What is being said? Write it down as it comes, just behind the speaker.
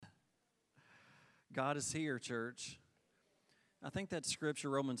God is here, church. I think that scripture,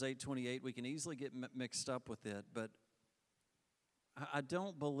 Romans 8:28, we can easily get mixed up with it, but I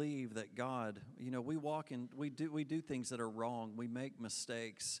don't believe that God, we do things that are wrong. We make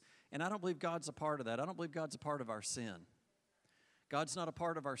mistakes, and I don't believe God's a part of that. I don't believe God's a part of our sin. God's not a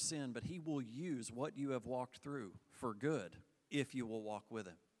part of our sin, but He will use what you have walked through for good if you will walk with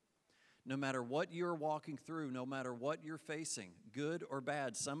Him. No matter what you're walking through, no matter what you're facing, good or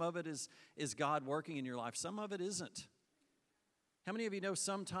bad, some of it is God working in your life, some of it isn't. How many of you know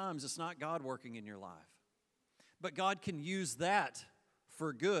sometimes it's not God working in your life? But God can use that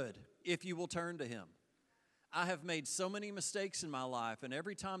for good if you will turn to Him. I have made so many mistakes in my life, and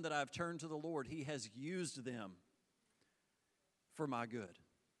every time that I've turned to the Lord, He has used them for my good.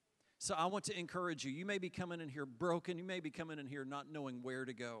 So I want to encourage you. You may be coming in here broken. You may be coming in here not knowing where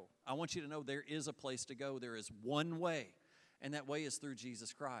to go. I want you to know there is a place to go. There is one way, and that way is through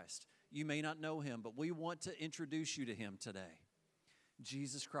Jesus Christ. You may not know Him, but we want to introduce you to Him today.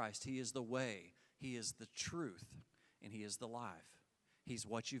 Jesus Christ, He is the way, He is the truth, and He is the life. He's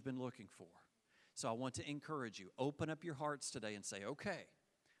what you've been looking for. So I want to encourage you. Open up your hearts today and say, okay,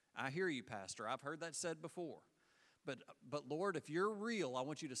 I hear you, Pastor. I've heard that said before. But Lord, if you're real, I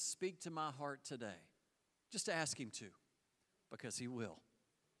want you to speak to my heart today. Just ask Him to, because He will.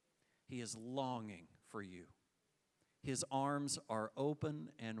 He is longing for you. His arms are open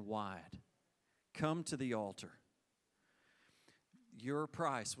and wide. Come to the altar. Your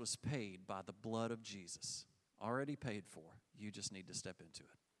price was paid by the blood of Jesus. Already paid for. You just need to step into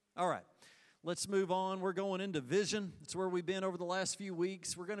it. All right. Let's move on. We're going into vision. It's where we've been over the last few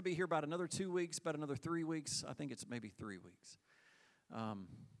weeks. We're going to be here about another 2 weeks, about another 3 weeks. I think it's maybe 3 weeks.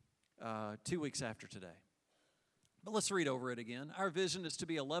 2 weeks after today. But let's read over it again. Our vision is to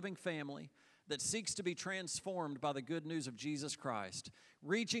be a loving family that seeks to be transformed by the good news of Jesus Christ,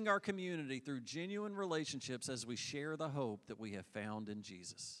 reaching our community through genuine relationships as we share the hope that we have found in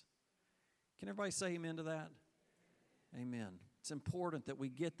Jesus. Can everybody say amen to that? Amen. It's important that we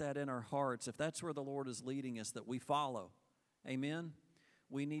get that in our hearts. If that's where the Lord is leading us, that we follow. Amen?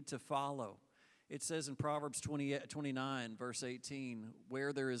 We need to follow. It says in Proverbs 29, verse 18,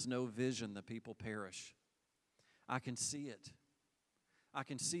 where there is no vision, the people perish. I can see it. I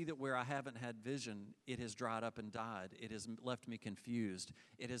can see that where I haven't had vision, it has dried up and died. It has left me confused.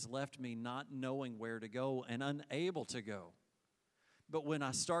 It has left me not knowing where to go and unable to go. But when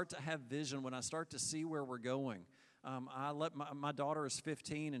I start to have vision, when I start to see where we're going, my daughter is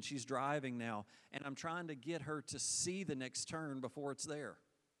 15 and she's driving now, and I'm trying to get her to see the next turn before it's there.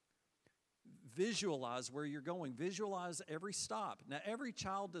 Visualize where you're going. Visualize every stop. Now, every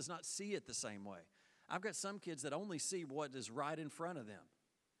child does not see it the same way. I've got some kids that only see what is right in front of them,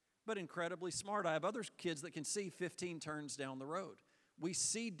 but incredibly smart. I have other kids that can see 15 turns down the road. We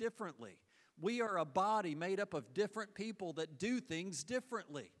see differently. We are a body made up of different people that do things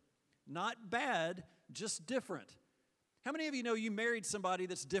differently. Not bad, just different. How many of you know you married somebody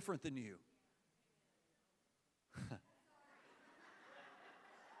that's different than you?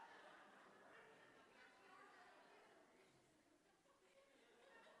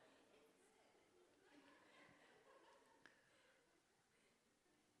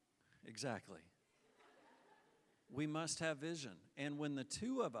 Exactly. We must have vision. And when the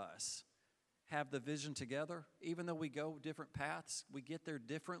two of us have the vision together, even though we go different paths, we get there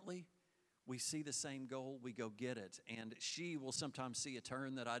differently, we see the same goal, we go get it. And she will sometimes see a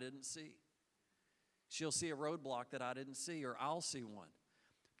turn that I didn't see. She'll see a roadblock that I didn't see, or I'll see one.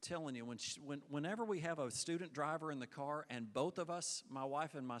 I'm telling you, whenever we have a student driver in the car and both of us, my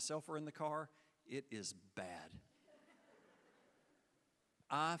wife and myself, are in the car, it is bad.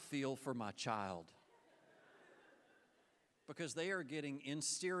 I feel for my child because they are getting in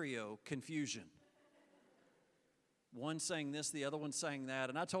stereo confusion. One saying this, the other one saying that.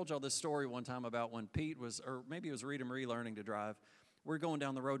 And I told y'all this story one time about when Pete was, or maybe it was Rita Marie learning to drive. We're going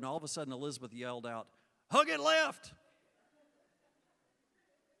down the road, and all of a sudden Elizabeth yelled out, "Hug it left!"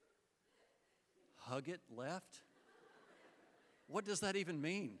 Hug it left? What does that even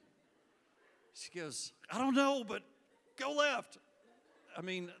mean? She goes, "I don't know, but go left." I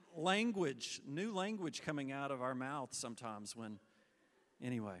mean, new language coming out of our mouth sometimes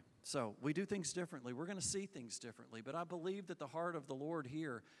anyway. So we do things differently. We're going to see things differently. But I believe that the heart of the Lord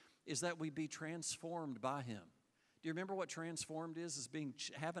here is that we be transformed by Him. Do you remember what transformed is? Is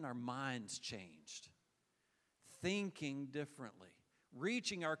having our minds changed. Thinking differently.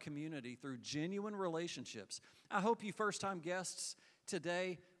 Reaching our community through genuine relationships. I hope you first-time guests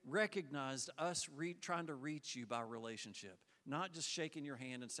today recognized us trying to reach you by relationship. Not just shaking your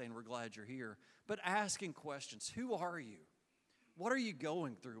hand and saying, "We're glad you're here," but asking questions. Who are you? What are you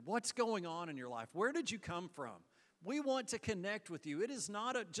going through? What's going on in your life? Where did you come from? We want to connect with you. It is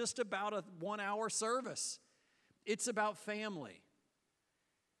not just about a 1-hour service. It's about family.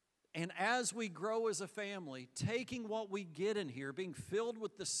 And as we grow as a family, taking what we get in here, being filled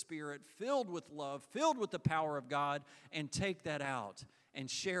with the Spirit, filled with love, filled with the power of God, and take that out and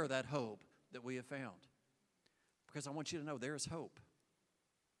share that hope that we have found. Because I want you to know there is hope.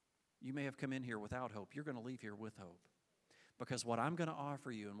 You may have come in here without hope. You're going to leave here with hope. Because what I'm going to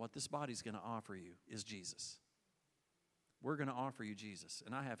offer you and what this body's going to offer you is Jesus. We're going to offer you Jesus,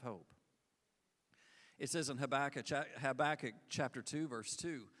 and I have hope. It says in Habakkuk chapter 2, verse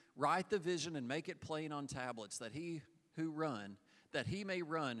 2, write the vision and make it plain on tablets, that he may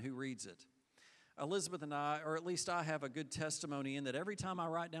run who reads it. Elizabeth and I, or at least I, have a good testimony in that every time I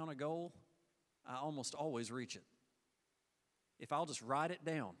write down a goal, I almost always reach it. If I'll just write it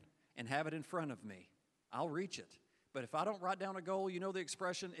down and have it in front of me, I'll reach it. But if I don't write down a goal, you know the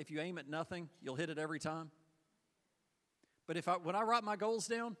expression, if you aim at nothing, you'll hit it every time? But when I write my goals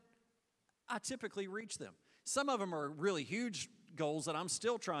down, I typically reach them. Some of them are really huge goals that I'm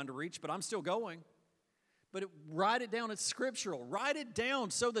still trying to reach, but I'm still going. But write it down. It's scriptural. Write it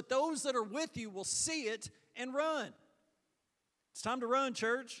down so that those that are with you will see it and run. It's time to run,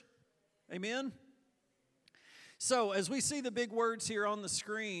 church. Amen? So as we see the big words here on the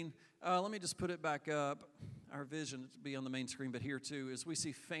screen, let me just put it back up. Our vision to be on the main screen, but here too, as we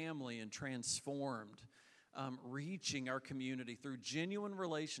see family and transformed, reaching our community through genuine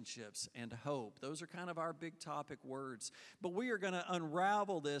relationships and hope. Those are kind of our big topic words. But we are going to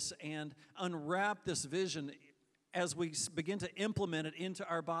unravel this and unwrap this vision as we begin to implement it into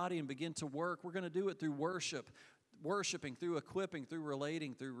our body and begin to work. We're going to do it through worshiping, through equipping, through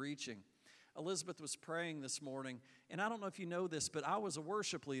relating, through reaching. Elizabeth was praying this morning, and I don't know if you know this, but I was a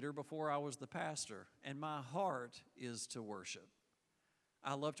worship leader before I was the pastor, and my heart is to worship.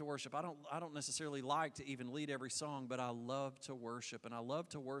 I love to worship. I don't necessarily like to even lead every song, but I love to worship, and I love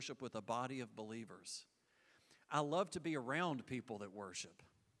to worship with a body of believers. I love to be around people that worship.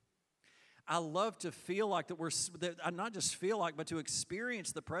 I love to feel like not just feel like, but to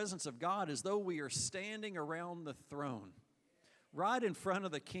experience the presence of God as though we are standing around the throne, right in front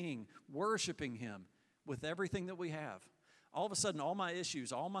of the King, worshiping Him with everything that we have. All of a sudden, all my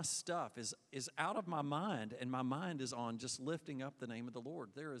issues, all my stuff is out of my mind, and my mind is on just lifting up the name of the Lord.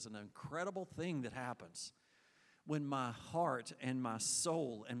 There is an incredible thing that happens when my heart and my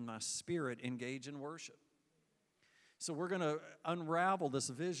soul and my spirit engage in worship. So we're going to unravel this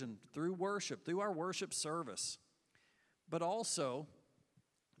vision through worship, through our worship service, but also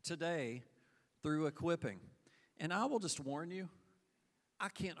today through equipping. And I will just warn you, I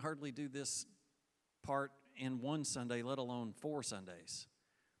can't hardly do this part in one Sunday, let alone 4 Sundays.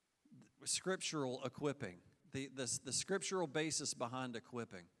 Scriptural equipping, the scriptural basis behind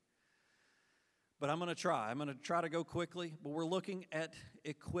equipping. But I'm going to try. I'm going to try to go quickly, but we're looking at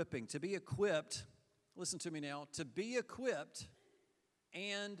equipping. To be equipped, listen to me now, to be equipped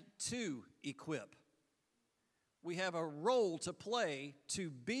and to equip. We have a role to play to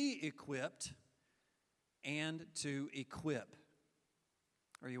be equipped and to equip.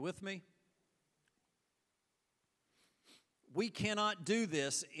 Are you with me? We cannot do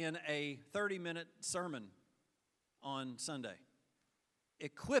this in a 30-minute sermon on Sunday.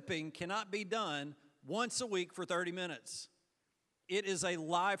 Equipping cannot be done once a week for 30 minutes. It is a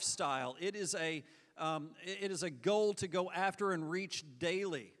lifestyle. It is a goal to go after and reach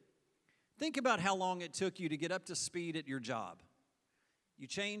daily. Think about how long it took you to get up to speed at your job. You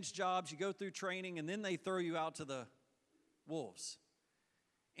change jobs, you go through training, and then they throw you out to the wolves.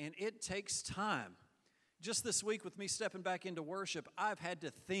 And it takes time. Just this week with me stepping back into worship, I've had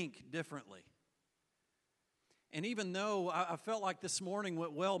to think differently. And even though I felt like this morning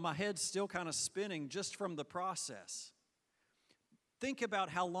went well, my head's still kind of spinning just from the process. Think about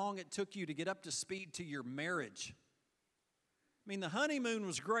how long it took you to get up to speed to your marriage. I mean, the honeymoon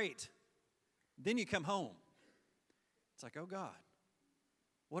was great. Then you come home. It's like, oh God,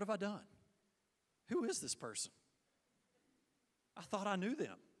 what have I done? Who is this person? I thought I knew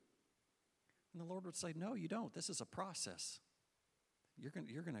them. And the Lord would say, no, you don't. This is a process. You're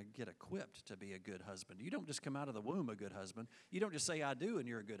going to get equipped to be a good husband. You don't just come out of the womb a good husband. You don't just say, I do, and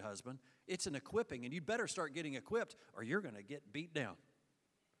you're a good husband. It's an equipping, and you better start getting equipped, or you're going to get beat down.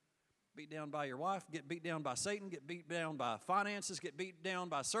 Beat down by your wife, get beat down by Satan, get beat down by finances, get beat down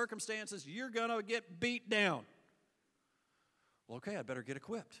by circumstances. You're going to get beat down. Well, okay, I better get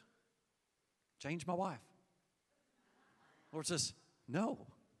equipped. Change my wife. Lord says, no.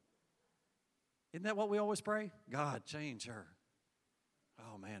 Isn't that what we always pray? God, change her.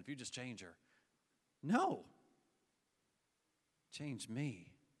 Oh, man, if you just change her. No. change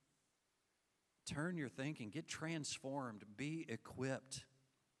me. Turn your thinking, get transformed, be equipped.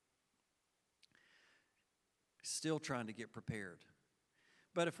 Still trying to get prepared.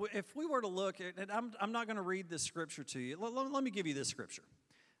 But if we were to look at, and I'm not going to read this scripture to you. Let me give you this scripture.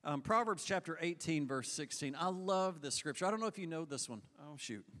 Proverbs chapter 18, verse 16. I love this scripture. I don't know if you know this one. Oh,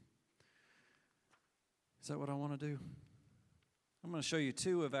 shoot. Is that what I want to do? I'm going to show you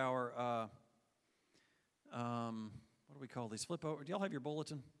two of our, what do we call these? Flip over. Do y'all have your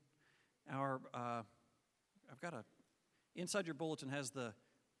bulletin? I've got inside your bulletin has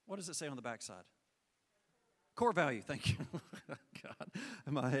what does it say on the back side? Core value, thank you. God,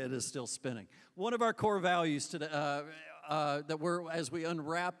 my head is still spinning. One of our core values today, as we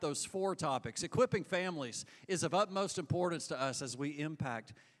unwrap those 4 topics, equipping families is of utmost importance to us as we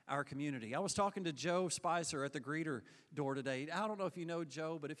impact our community. I was talking to Joe Spicer at the greeter door today. I don't know if you know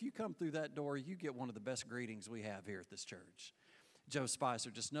Joe, but if you come through that door, you get one of the best greetings we have here at this church. Joe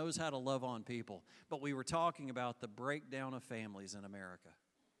Spicer just knows how to love on people. But we were talking about the breakdown of families in America.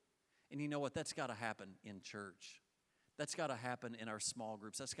 And you know what? That's got to happen in church. That's got to happen in our small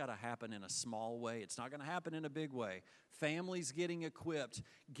groups. That's got to happen in a small way. It's not going to happen in a big way. Families getting equipped,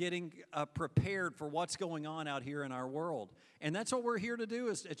 getting prepared for what's going on out here in our world. And that's what we're here to do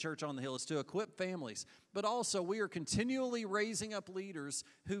at Church on the Hill, is to equip families. But also, we are continually raising up leaders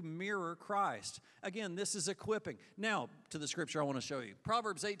who mirror Christ. Again, this is equipping. Now, to the scripture I want to show you.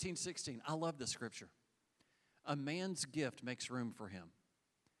 Proverbs 18:16. I love this scripture. A man's gift makes room for him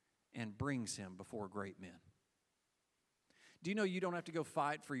and brings him before great men. Do you know you don't have to go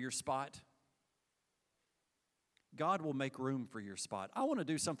fight for your spot? God will make room for your spot. I want to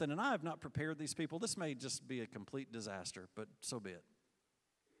do something, and I have not prepared these people. This may just be a complete disaster, but so be it.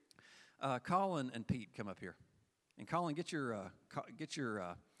 Colin and Pete, come up here. And Colin, get your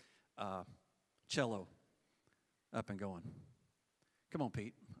cello up and going. Come on,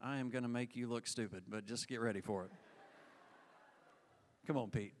 Pete. I am going to make you look stupid, but just get ready for it. Come on,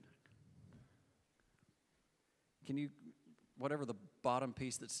 Pete. Can you, whatever the bottom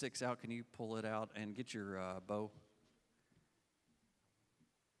piece that sticks out, can you pull it out and get your bow?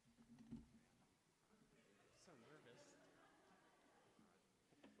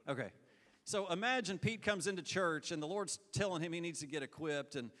 Okay. So imagine Pete comes into church and the Lord's telling him he needs to get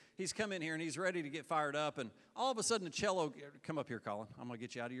equipped, and he's come in here and he's ready to get fired up, and all of a sudden the cello, come up here, Colin. I'm going to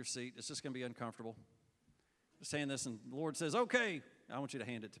get you out of your seat. It's just going to be uncomfortable. Saying this, and the Lord says, okay, I want you to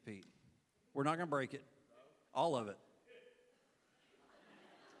hand it to Pete. We're not going to break it. All of it.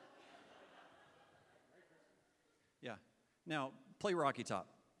 Yeah. Now, play Rocky Top.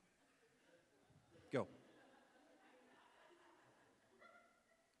 Go.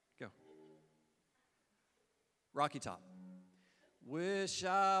 Go. Rocky Top. Wish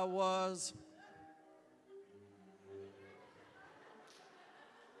I was.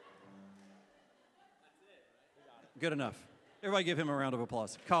 Good enough. Everybody give him a round of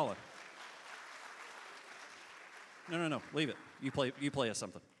applause. Colin. No. Leave it. You play us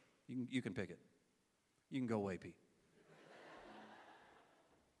something. You can pick it. You can go away, Pete.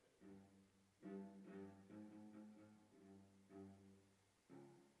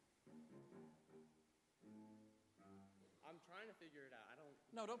 I'm trying to figure it out.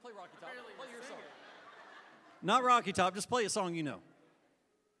 No, don't play Rocky Top. Play your song. Not Rocky Top. Just play a song you know.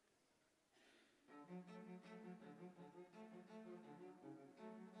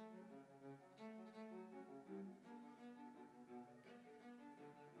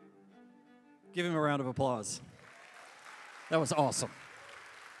 Give him a round of applause. That was awesome.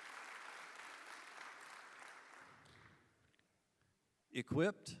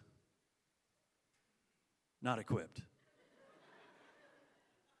 Equipped, not equipped.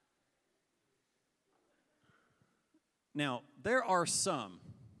 Now, there are some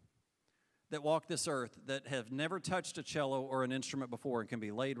that walk this earth that have never touched a cello or an instrument before and can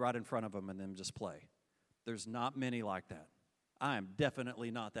be laid right in front of them and then just play. There's not many like that. I am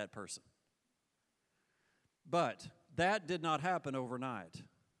definitely not that person. But that did not happen overnight.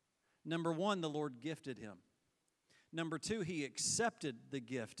 Number one, the Lord gifted him. Number two, he accepted the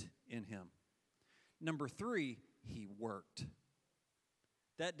gift in him. Number three, he worked.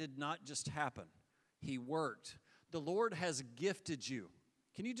 That did not just happen. He worked. The Lord has gifted you.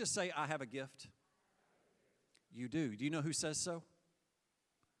 Can you just say, I have a gift? You do. Do you know who says so?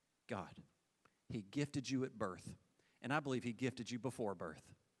 God. He gifted you at birth. And I believe he gifted you before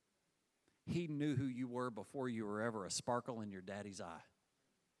birth. He knew who you were before you were ever a sparkle in your daddy's eye.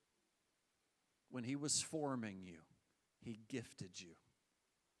 When he was forming you, he gifted you.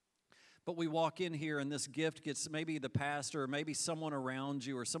 But we walk in here and this gift gets, maybe the pastor or maybe someone around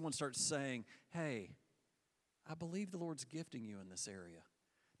you or someone starts saying, hey, I believe the Lord's gifting you in this area.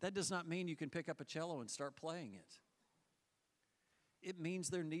 That does not mean you can pick up a cello and start playing it. It means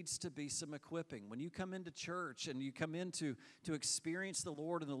there needs to be some equipping. When you come into church and you come in to experience the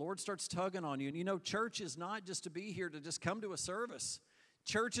Lord and the Lord starts tugging on you, and you know church is not just to be here to just come to a service.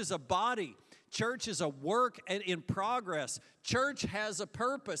 Church is a body. Church is a work in progress. Church has a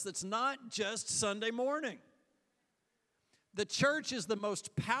purpose that's not just Sunday morning. The church is the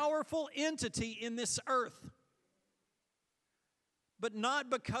most powerful entity in this earth, but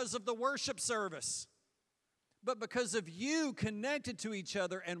not because of the worship service, but because of you connected to each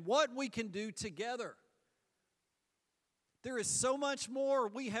other and what we can do together. There is so much more.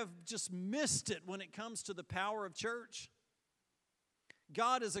 We have just missed it when it comes to the power of church.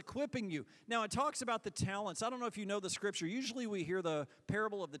 God is equipping you. Now, it talks about the talents. I don't know if you know the scripture. Usually we hear the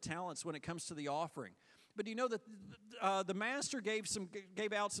parable of the talents when it comes to the offering. But you know that the master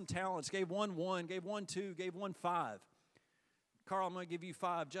gave out some talents, gave one, gave one 2, gave one 5. Carl, I'm going to give you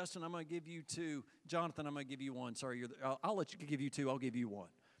 5. Justin, I'm going to give you 2. Jonathan, I'm going to give you 1. Sorry, I'll let you give you 2. I'll give you 1.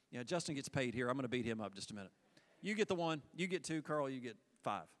 Yeah, Justin gets paid here. I'm going to beat him up just a minute. You get the 1. You get 2. Carl, you get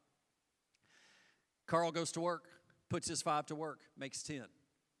 5. Carl goes to work, puts his 5 to work, makes 10.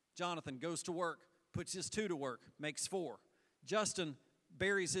 Jonathan goes to work, puts his 2 to work, makes 4. Justin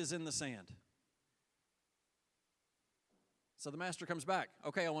buries his in the sand. So the master comes back.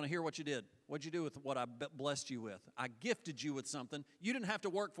 Okay, I want to hear what you did. What'd you do with what I blessed you with? I gifted you with something. You didn't have to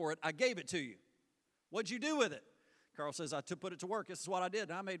work for it. I gave it to you. What'd you do with it? Carl says, I put it to work. This is what I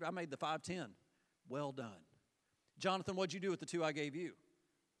did. I made the 5 10. Well done. Jonathan, what'd you do with the 2 I gave you?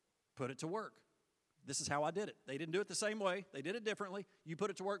 Put it to work. This is how I did it. They didn't do it the same way. They did it differently. You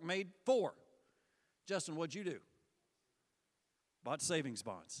put it to work, made 4. Justin, what'd you do? Bought savings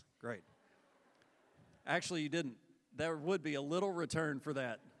bonds. Great. Actually, you didn't. There would be a little return for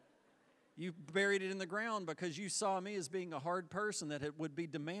that. You buried it in the ground because you saw me as being a hard person that it would be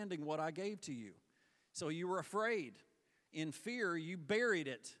demanding what I gave to you. So you were afraid. In fear, you buried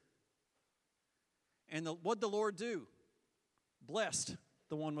it. And what'd the Lord do? Blessed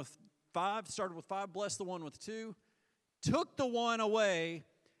the one with 5, started with 5, blessed the one with 2, took the 1 away,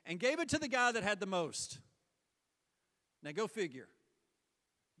 and gave it to the guy that had the most. Now go figure.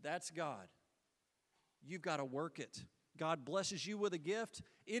 That's God. You've got to work it. God blesses you with a gift.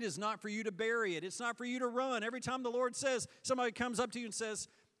 It is not for you to bury it. It's not for you to run. Every time the Lord says, somebody comes up to you and says,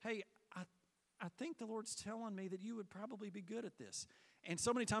 hey, I think the Lord's telling me that you would probably be good at this. And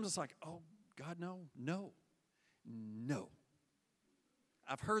so many times it's like, oh, God, no.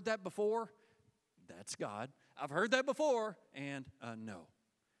 I've heard that before. That's God. I've heard that before, and no.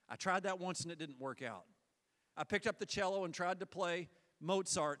 I tried that once and it didn't work out. I picked up the cello and tried to play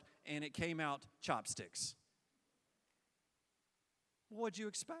Mozart, and it came out chopsticks. What'd you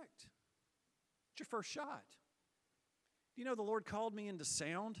expect? It's your first shot. Do you know the Lord called me into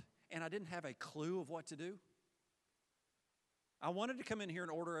sound, and I didn't have a clue of what to do? I wanted to come in here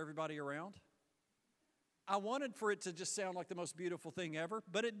and order everybody around. I wanted for it to just sound like the most beautiful thing ever,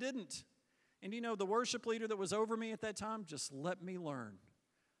 but it didn't. And you know, the worship leader that was over me at that time just let me learn,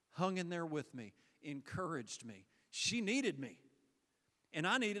 hung in there with me, encouraged me. She needed me. And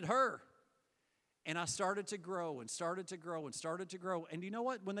I needed her. And I started to grow and started to grow and started to grow. And you know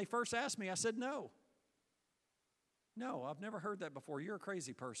what? When they first asked me, I said no. No, I've never heard that before. You're a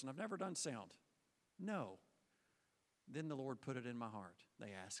crazy person. I've never done sound. No. Then the Lord put it in my heart. They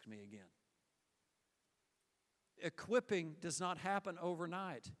asked me again. Equipping does not happen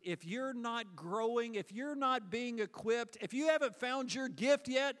overnight. If you're not growing, if you're not being equipped, if you haven't found your gift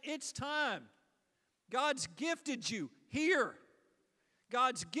yet, it's time. God's gifted you here.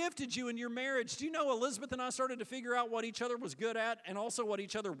 God's gifted you in your marriage. Do you know Elizabeth and I started to figure out what each other was good at and also what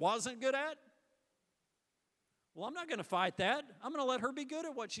each other wasn't good at? Well, I'm not going to fight that. I'm going to let her be good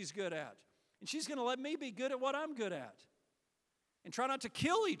at what she's good at. And she's going to let me be good at what I'm good at. And try not to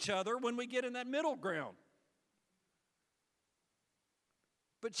kill each other when we get in that middle ground.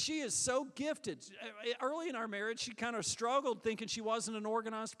 But she is so gifted. Early in our marriage, she kind of struggled thinking she wasn't an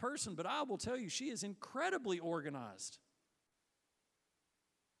organized person. But I will tell you, she is incredibly organized.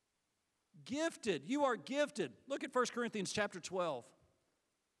 Gifted. You are gifted. Look at 1 Corinthians chapter 12.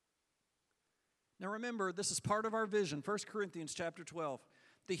 Now remember, this is part of our vision. 1 Corinthians chapter 12.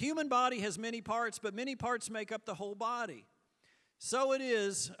 The human body has many parts, but many parts make up the whole body. So it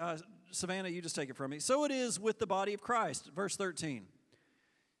is, Savannah, you just take it from me. So it is with the body of Christ. Verse 13.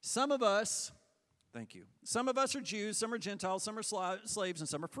 Some of us, thank you, some of us are Jews, some are Gentiles, some are slaves, and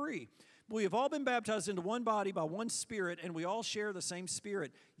some are free. We have all been baptized into one body by one Spirit, and we all share the same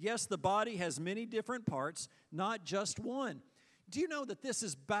Spirit. Yes, the body has many different parts, not just one. Do you know that this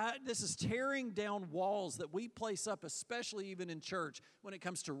is tearing down walls that we place up, especially even in church, when it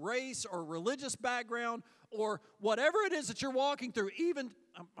comes to race or religious background or whatever it is that you're walking through, even,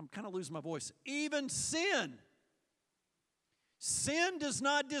 I'm kind of losing my voice, even sin. Sin does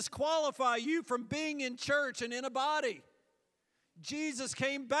not disqualify you from being in church and in a body. Jesus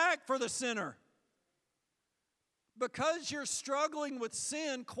came back for the sinner. Because you're struggling with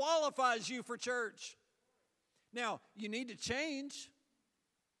sin qualifies you for church. Now, you need to change.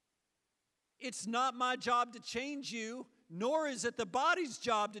 It's not my job to change you, nor is it the body's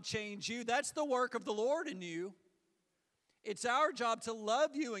job to change you. That's the work of the Lord in you. It's our job to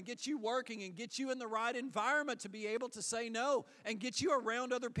love you and get you working and get you in the right environment to be able to say no and get you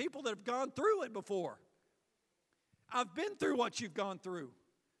around other people that have gone through it before. I've been through what you've gone through.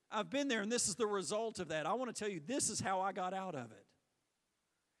 I've been there, and this is the result of that. I want to tell you, this is how I got out of it.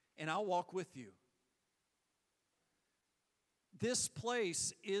 And I'll walk with you. This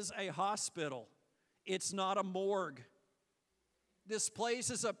place is a hospital. It's not a morgue. This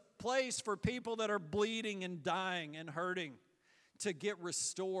place is a place for people that are bleeding and dying and hurting to get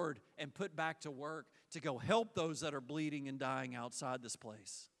restored and put back to work, to go help those that are bleeding and dying outside this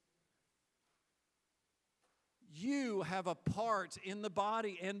place. You have a part in the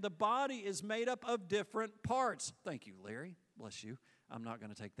body, and the body is made up of different parts. Thank you, Larry. Bless you. I'm not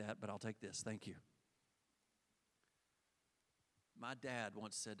going to take that, but I'll take this. Thank you. My dad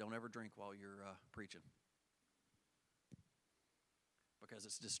once said, don't ever drink while you're preaching, because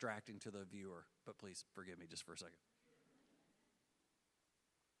it's distracting to the viewer. But please forgive me just for a second.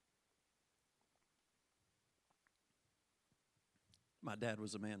 My dad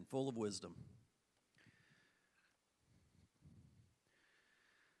was a man full of wisdom.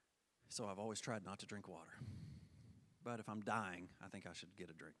 So I've always tried not to drink water. But if I'm dying, I think I should get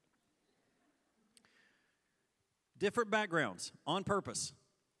a drink. Different backgrounds on purpose.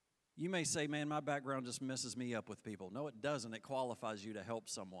 You may say, man, my background just messes me up with people. No, it doesn't. It qualifies you to help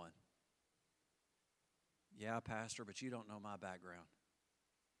someone. Yeah, Pastor, but you don't know my background.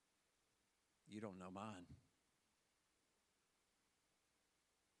 You don't know mine.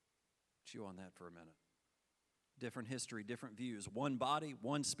 Chew on that for a minute. Different history, different views. One body,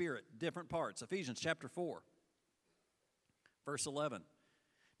 one spirit, different parts. Ephesians chapter 4, verse 11.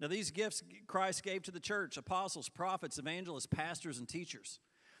 Now these gifts Christ gave to the church: apostles, prophets, evangelists, pastors, and teachers.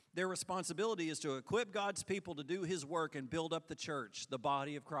 Their responsibility is to equip God's people to do His work and build up the church, the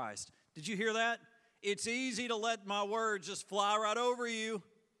body of Christ. Did you hear that? It's easy to let my words just fly right over you.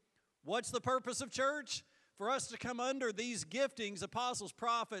 What's the purpose of church? For us to come under these giftings, apostles,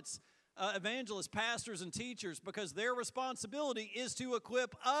 prophets, evangelists, pastors, and teachers, because their responsibility is to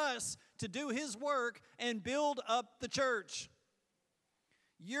equip us to do His work and build up the church.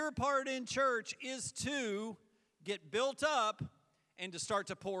 Your part in church is to get built up and to start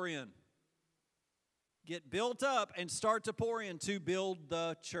to pour in. Get built up and start to pour in to build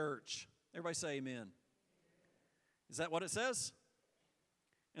the church. Everybody say amen. Is that what it says?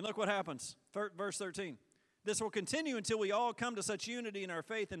 And look what happens. Verse 13. This will continue until we all come to such unity in our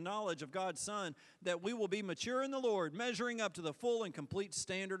faith and knowledge of God's Son that we will be mature in the Lord, measuring up to the full and complete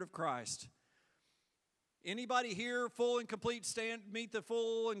standard of Christ. Anybody here meet the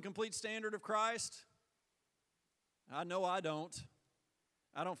full and complete standard of Christ? I know I don't.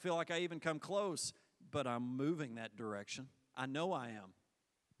 I don't feel like I even come close, but I'm moving that direction. I know I am.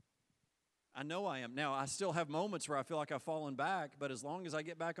 Now, I still have moments where I feel like I've fallen back, but as long as I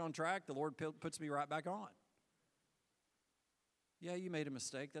get back on track, the Lord puts me right back on. Yeah, you made a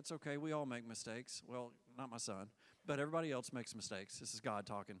mistake. That's okay. We all make mistakes. Well, not my son, but everybody else makes mistakes. This is God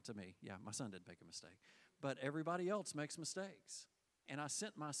talking to me. Yeah, my son did make a mistake. But everybody else makes mistakes. And I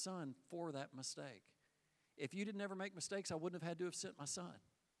sent my son for that mistake. If you didn't ever make mistakes, I wouldn't have had to have sent my son.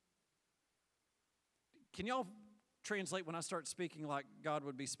 Can y'all translate when I start speaking like God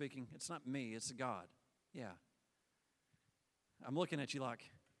would be speaking? It's not me, it's God. Yeah. I'm looking at you like,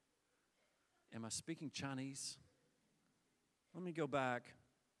 am I speaking Chinese? Let me go back.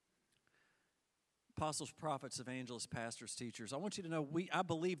 Apostles, prophets, evangelists, pastors, teachers. I want you to know, I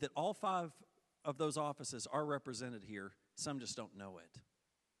believe that all 5 of those offices are represented here. Some just don't know it.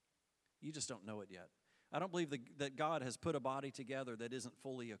 You just don't know it yet. I don't believe that God has put a body together that isn't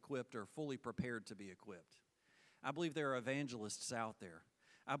fully equipped or fully prepared to be equipped. I believe there are evangelists out there.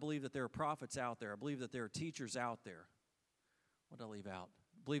 I believe that there are prophets out there. I believe that there are teachers out there. What did I leave out?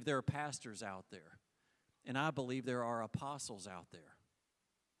 I believe there are pastors out there. And I believe there are apostles out there.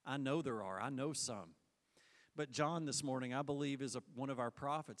 I know there are. I know some. But John this morning, I believe, is one of our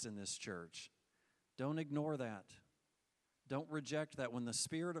prophets in this church. Don't ignore that. Don't reject that. When the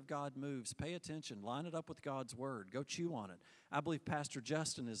Spirit of God moves, pay attention. Line it up with God's Word. Go chew on it. I believe Pastor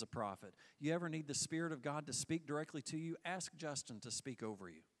Justin is a prophet. You ever need the Spirit of God to speak directly to you? Ask Justin to speak over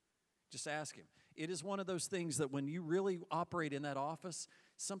you. Just ask him. It is one of those things that when you really operate in that office,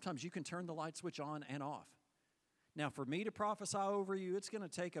 sometimes you can turn the light switch on and off. Now, for me to prophesy over you, it's going to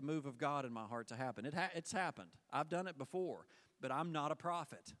take a move of God in my heart to happen. It's happened. I've done it before, but I'm not a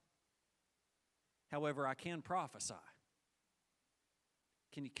prophet. However, I can prophesy.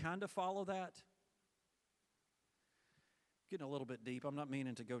 Can you kind of follow that? Getting a little bit deep. I'm not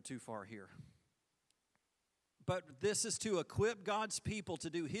meaning to go too far here. But this is to equip God's people to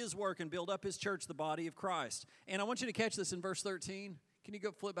do His work and build up His church, the body of Christ. And I want you to catch this in verse 13. Can you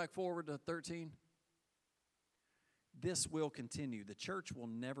go flip back forward to 13? This will continue. The church will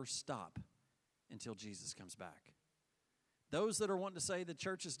never stop until Jesus comes back. Those that are wanting to say the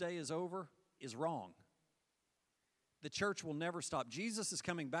church's day is over is wrong. The church will never stop. Jesus is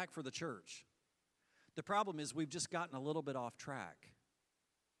coming back for the church. The problem is we've just gotten a little bit off track.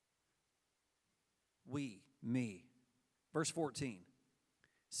 Me. Verse 14.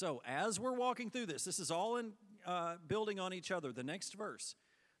 So as we're walking through this is all in building on each other. The next verse.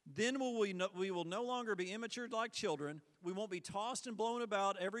 Then we will no longer be immature like children. We won't be tossed and blown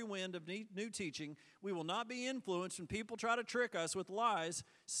about every wind of new teaching. We will not be influenced when people try to trick us with lies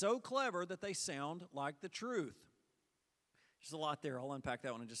so clever that they sound like the truth. There's a lot there. I'll unpack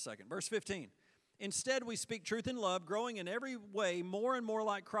that one in just a second. Verse 15. Instead, we speak truth in love, growing in every way more and more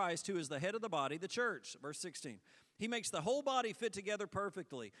like Christ, who is the head of the body, the church. Verse 16. He makes the whole body fit together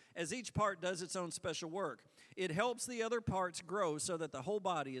perfectly, as each part does its own special work. It helps the other parts grow so that the whole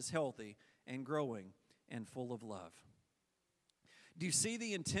body is healthy and growing and full of love. Do you see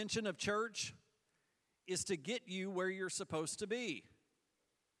the intention of church? Is to get you where you're supposed to be.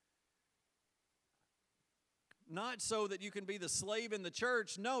 Not so that you can be the slave in the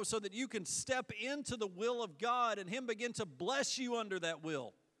church. No, so that you can step into the will of God and Him begin to bless you under that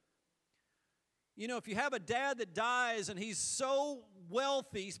will. You know, if you have a dad that dies and he's so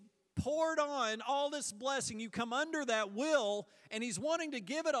wealthy, poured on all this blessing, you come under that will and He's wanting to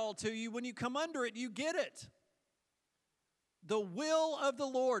give it all to you. When you come under it, you get it. The will of the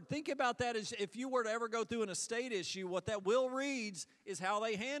Lord. Think about that as if you were to ever go through an estate issue, what that will reads is how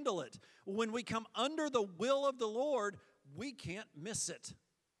they handle it. When we come under the will of the Lord, we can't miss it.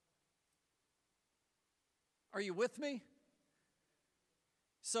 Are you with me?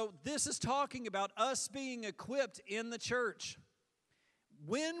 So this is talking about us being equipped in the church.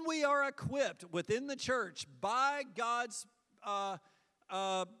 When we are equipped within the church by God's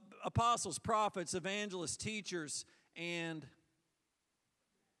apostles, prophets, evangelists, teachers, and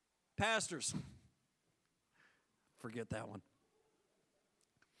pastors. Forget that one.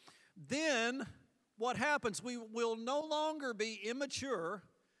 Then what happens? We will no longer be immature.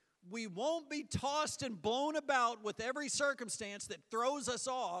 We won't be tossed and blown about with every circumstance that throws us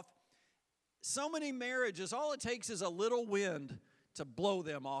off. So many marriages, all it takes is a little wind to blow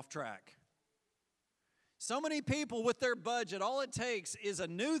them off track. So many people with their budget, all it takes is a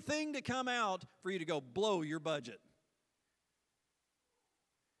new thing to come out for you to go blow your budget.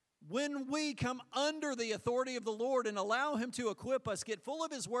 When we come under the authority of the Lord and allow Him to equip us, get full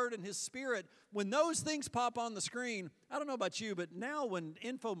of His Word and His Spirit, when those things pop on the screen, I don't know about you, but now when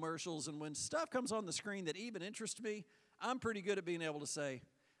infomercials and when stuff comes on the screen that even interests me, I'm pretty good at being able to say,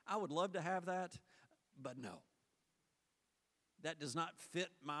 I would love to have that, but no. That does not fit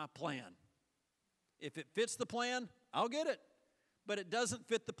my plan. If it fits the plan, I'll get it. But it doesn't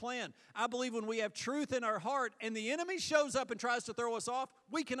fit the plan. I believe when we have truth in our heart and the enemy shows up and tries to throw us off,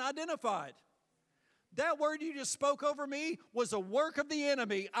 we can identify it. That word you just spoke over me was a work of the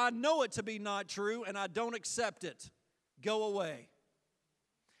enemy. I know it to be not true, and I don't accept it. Go away.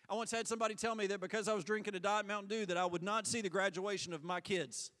 I once had somebody tell me that because I was drinking a Diet Mountain Dew that I would not see the graduation of my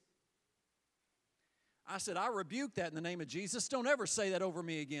kids. I said, I rebuke that in the name of Jesus. Don't ever say that over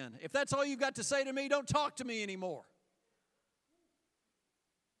me again. If that's all you've got to say to me, don't talk to me anymore.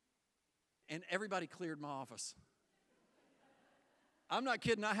 And everybody cleared my office. I'm not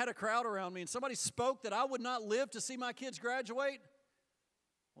kidding. I had a crowd around me, and somebody spoke that I would not live to see my kids graduate.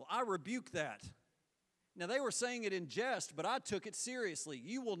 Well, I rebuke that. Now, they were saying it in jest, but I took it seriously.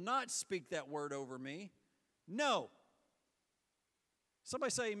 You will not speak that word over me. No.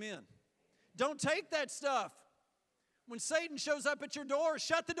 Somebody say amen. Don't take that stuff. When Satan shows up at your door,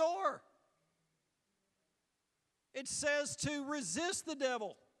 shut the door. It says to resist the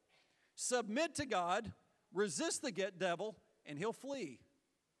devil. Submit to God, resist the devil, and he'll flee.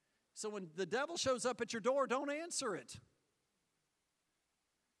 So when the devil shows up at your door, don't answer it.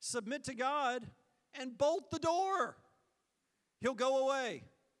 Submit to God and bolt the door. He'll go away.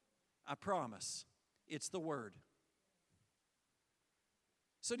 I promise. It's the Word.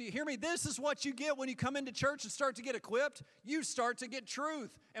 So do you hear me? This is what you get when you come into church and start to get equipped. You start to get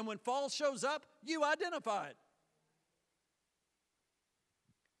truth. And when false shows up, you identify it.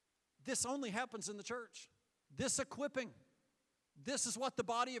 This only happens in the church. This equipping. This is what the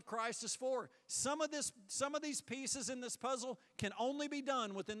body of Christ is for. Some of these pieces in this puzzle can only be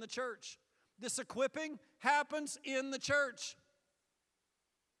done within the church. This equipping happens in the church.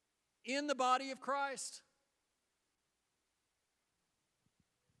 In the body of Christ.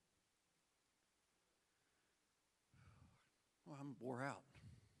 Well, I'm wore out.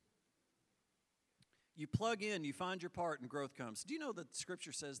 You plug in, you find your part, and growth comes. Do you know that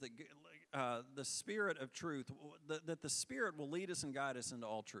Scripture says that the Spirit of truth, that the Spirit will lead us and guide us into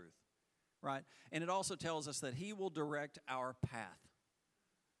all truth, right? And it also tells us that He will direct our path.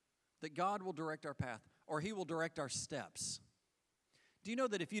 That God will direct our path, or He will direct our steps. Do you know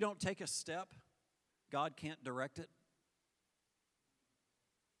that if you don't take a step, God can't direct it?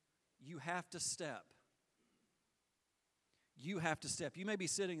 You have to step. You have to step. You may be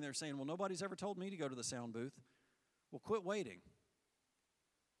sitting there saying, well, nobody's ever told me to go to the sound booth. Well, quit waiting.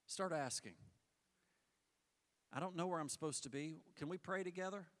 Start asking. I don't know where I'm supposed to be. Can we pray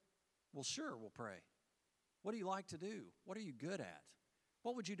together? Well, sure, we'll pray. What do you like to do? What are you good at?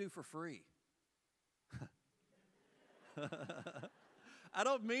 What would you do for free? I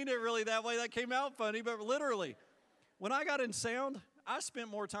don't mean it really that way. That came out funny, but literally, when I got in sound, I spent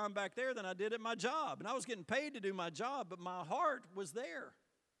more time back there than I did at my job. And I was getting paid to do my job, but my heart was there.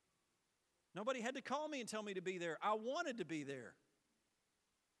 Nobody had to call me and tell me to be there. I wanted to be there.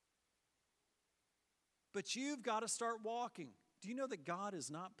 But you've got to start walking. Do you know that God is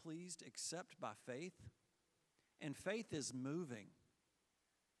not pleased except by faith? And faith is moving.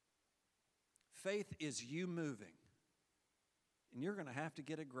 Faith is you moving. And you're going to have to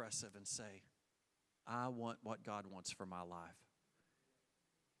get aggressive and say, I want what God wants for my life.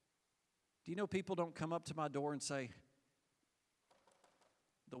 Do you know people don't come up to my door and say,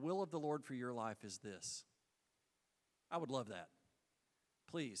 the will of the Lord for your life is this? I would love that.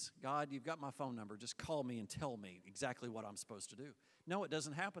 Please, God, you've got my phone number. Just call me and tell me exactly what I'm supposed to do. No, it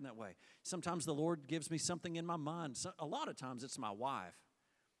doesn't happen that way. Sometimes the Lord gives me something in my mind. A lot of times it's my wife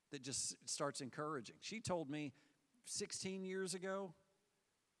that just starts encouraging. She told me 16 years ago,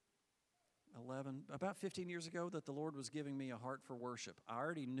 about 15 years ago, that the Lord was giving me a heart for worship. I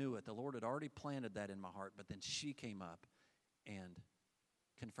already knew it. The Lord had already planted that in my heart, but then she came up and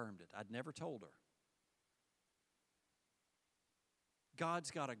confirmed it. I'd never told her. God's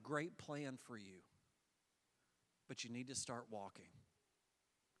got a great plan for you, but you need to start walking.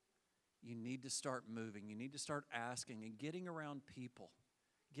 You need to start moving. You need to start asking and getting around people,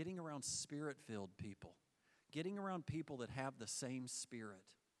 getting around Spirit-filled people, getting around people that have the same Spirit.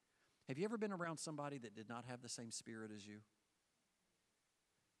 Have you ever been around somebody that did not have the same Spirit as you?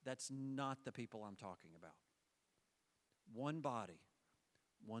 That's not the people I'm talking about. One body,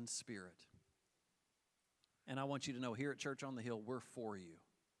 one Spirit. And I want you to know, here at Church on the Hill, we're for you.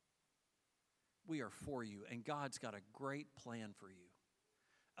 We are for you, and God's got a great plan for you.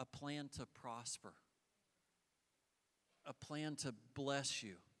 A plan to prosper. A plan to bless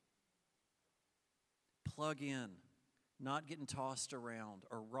you. Plug in. Not getting tossed around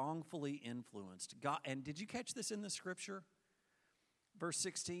or wrongfully influenced. God, and did you catch this in the Scripture? Verse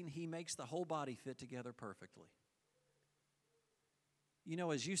 16, He makes the whole body fit together perfectly. You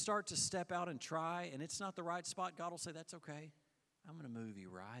know, as you start to step out and try, and it's not the right spot, God will say, that's okay. I'm going to move you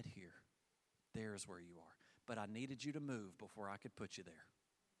right here. There's where you are. But I needed you to move before I could put you there.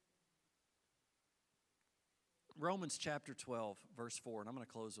 Romans chapter 12, verse 4, and I'm going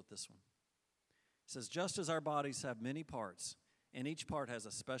to close with this one. It says, just as our bodies have many parts, and each part has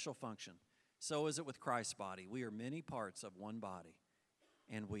a special function, so is it with Christ's body. We are many parts of one body,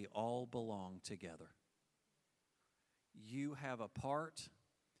 and we all belong together. You have a part,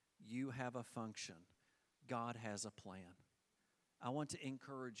 you have a function. God has a plan. I want to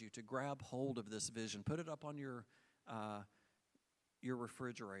encourage you to grab hold of this vision. Put it up on your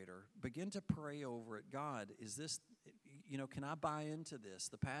refrigerator. Begin to pray over it. God, is this, can I buy into this?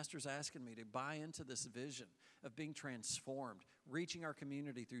 The pastor's asking me to buy into this vision of being transformed, reaching our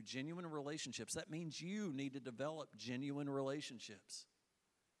community through genuine relationships. That means you need to develop genuine relationships.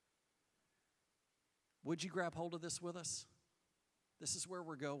 Would you grab hold of this with us? This is where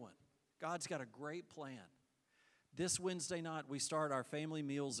we're going. God's got a great plan. This Wednesday night, we start our family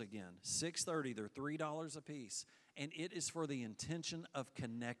meals again. 6:30, they're $3 a piece. And it is for the intention of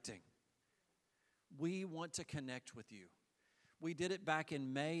connecting. We want to connect with you. We did it back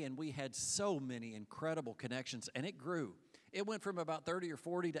in May, and we had so many incredible connections, and it grew. It went from about 30 or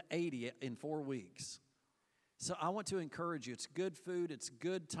 40 to 80 in 4 weeks. So I want to encourage you. It's good food, it's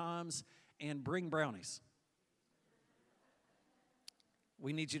good times, and bring brownies.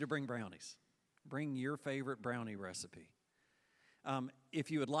 We need you to bring brownies. Bring your favorite brownie recipe.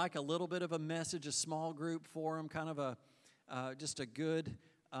 If you would like a little bit of a message, a small group forum, kind of just a good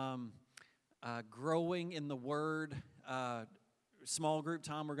growing in the Word small group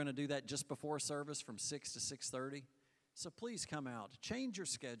time, we're going to do that just before service from 6 to 6:30. So please come out. Change your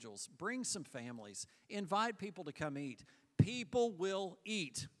schedules. Bring some families. Invite people to come eat. People will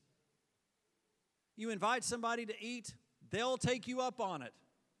eat. You invite somebody to eat, they'll take you up on it.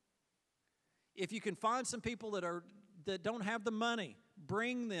 If you can find some people that don't have the money,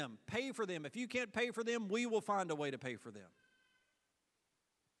 bring them, pay for them. If you can't pay for them, we will find a way to pay for them.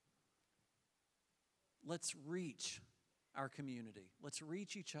 Let's reach our community. Let's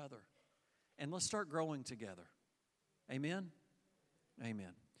reach each other. And let's start growing together. Amen?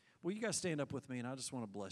 Amen. Will you guys stand up with me, and I just want to bless